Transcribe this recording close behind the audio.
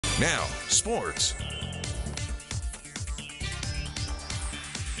Now, sports.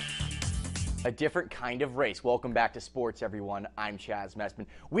 A different kind of race. Welcome back to sports, everyone. I'm Chaz Messman.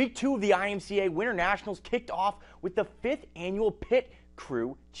 Week 2 of the IMCA Winter Nationals kicked off with the 5th annual Pit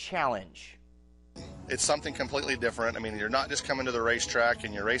Crew Challenge. It's something completely different. I mean, you're not just coming to the racetrack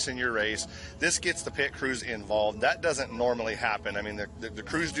and you're racing your race. This gets the pit crews involved. That doesn't normally happen. I mean, the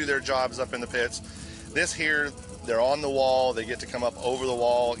crews do their jobs up in the pits. This here, they're on the wall. They get to come up over the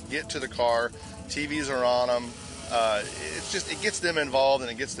wall, get to the car. TVs are on them. It gets them involved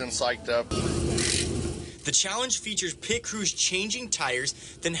and it gets them psyched up. The challenge features pit crews changing tires,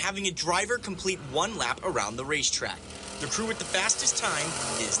 then having a driver complete one lap around the racetrack. The crew with the fastest time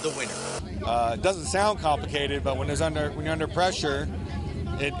is the winner. It doesn't sound complicated, but when you're under pressure,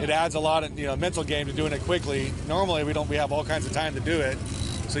 it adds a lot of mental game to doing it quickly. Normally we have all kinds of time to do it,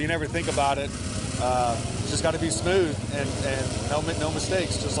 so you never think about it. It's just got to be smooth and no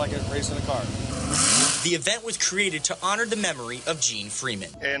mistakes, just like racing a car. The event was created to honor the memory of Gene Freeman.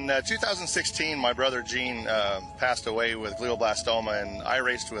 In 2016, my brother Gene passed away with glioblastoma, and I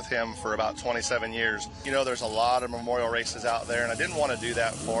raced with him for about 27 years. You know, there's a lot of memorial races out there, and I didn't want to do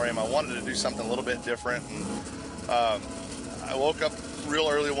that for him. I wanted to do something a little bit different, and I woke up real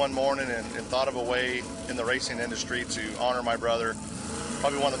early one morning and thought of a way in the racing industry to honor my brother.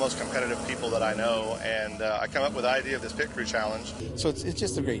 Probably one of the most competitive people that I know, and I come up with the idea of this Pit Crew Challenge. So it's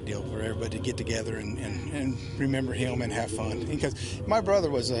just a great deal for everybody to get together and remember him and have fun. Because my brother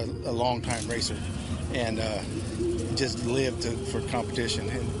was a long-time racer and just lived for competition,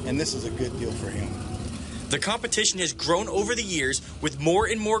 and this is a good deal for him. The competition has grown over the years with more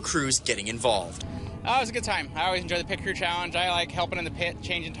and more crews getting involved. Oh, it was a good time. I always enjoy the Pit Crew Challenge. I like helping in the pit,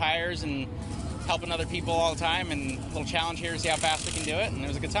 changing tires, and helping other people all the time, and a little challenge here to see how fast we can do it, and it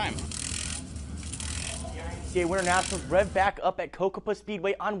was a good time. The IMCA Winter Nationals rev back up at Cocopah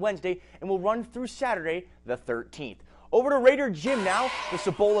Speedway on Wednesday and will run through Saturday the 13th. Over to Raider Gym now, the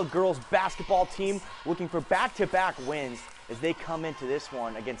Cibola girls basketball team looking for back-to-back wins as they come into this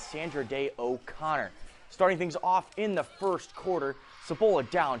one against Sandra Day O'Connor. Starting things off in the first quarter, Cibola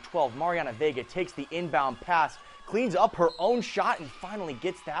down 12. Mariana Vega takes the inbound pass, cleans up her own shot, and finally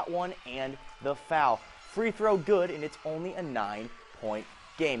gets that one and the foul. Free throw good, and it's only a 9-point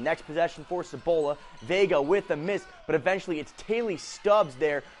game. Next possession for Cibola. Vega with a miss, but eventually it's Taylor Stubbs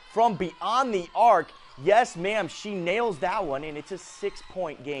there from beyond the arc. Yes, ma'am, she nails that one, and it's a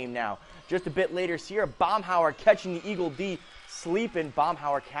 6-point game now. Just a bit later, Sierra Baumhauer catching the Eagle D, sleeping.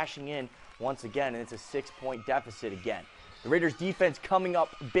 Baumhauer cashing in once again, and it's a 6-point deficit again. The Raiders defense coming up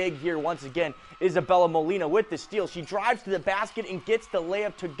big here once again. Isabella Molina with the steal. She drives to the basket and gets the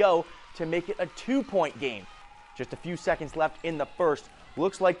layup to go to make it a 2-point game. Just a few seconds left in the first.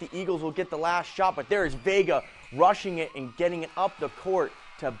 Looks like the Eagles will get the last shot, but there is Vega rushing it and getting it up the court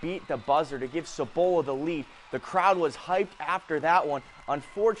to beat the buzzer to give Cibola the lead. The crowd was hyped after that one.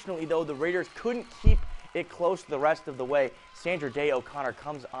 Unfortunately, though, the Raiders couldn't keep it close the rest of the way. Sandra Day O'Connor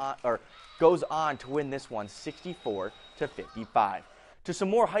goes on to win this one 64-55. To some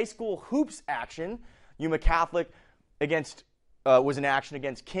more high school hoops action, Yuma Catholic was in action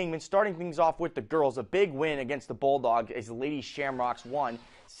against Kingman. Starting things off with the girls, a big win against the Bulldogs as the Lady Shamrocks won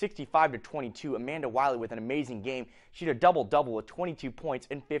 65-22. Amanda Wiley with an amazing game. She had a double-double with 22 points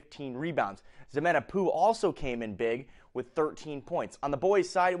and 15 rebounds. Zemena Poo also came in big with 13 points. On the boys'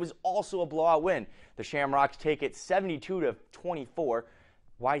 side, it was also a blowout win. The Shamrocks take it 72-24.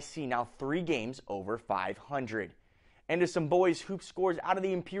 YC now 3 games over 500. And to some boys hoop scores out of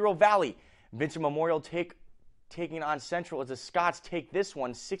the Imperial Valley. Vincent Memorial taking on Central as the Scots take this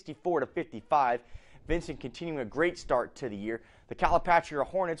one 64-55. Vincent continuing a great start to the year. The Calipatria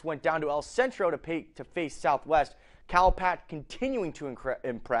Hornets went down to El Centro to face Southwest. Calipat continuing to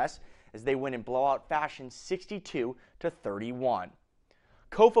impress as they win in blowout fashion 62-31.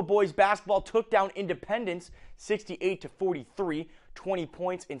 Kofa boys basketball took down Independence 68-43, 20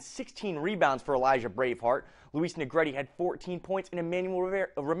 points and 16 rebounds for Elijah Braveheart. Luis Negretti had 14 points and Emmanuel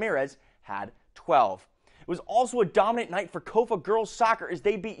Ramirez had 12. It was also a dominant night for Kofa girls soccer as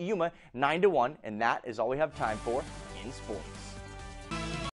they beat Yuma 9-1, and that is all we have time for in sports.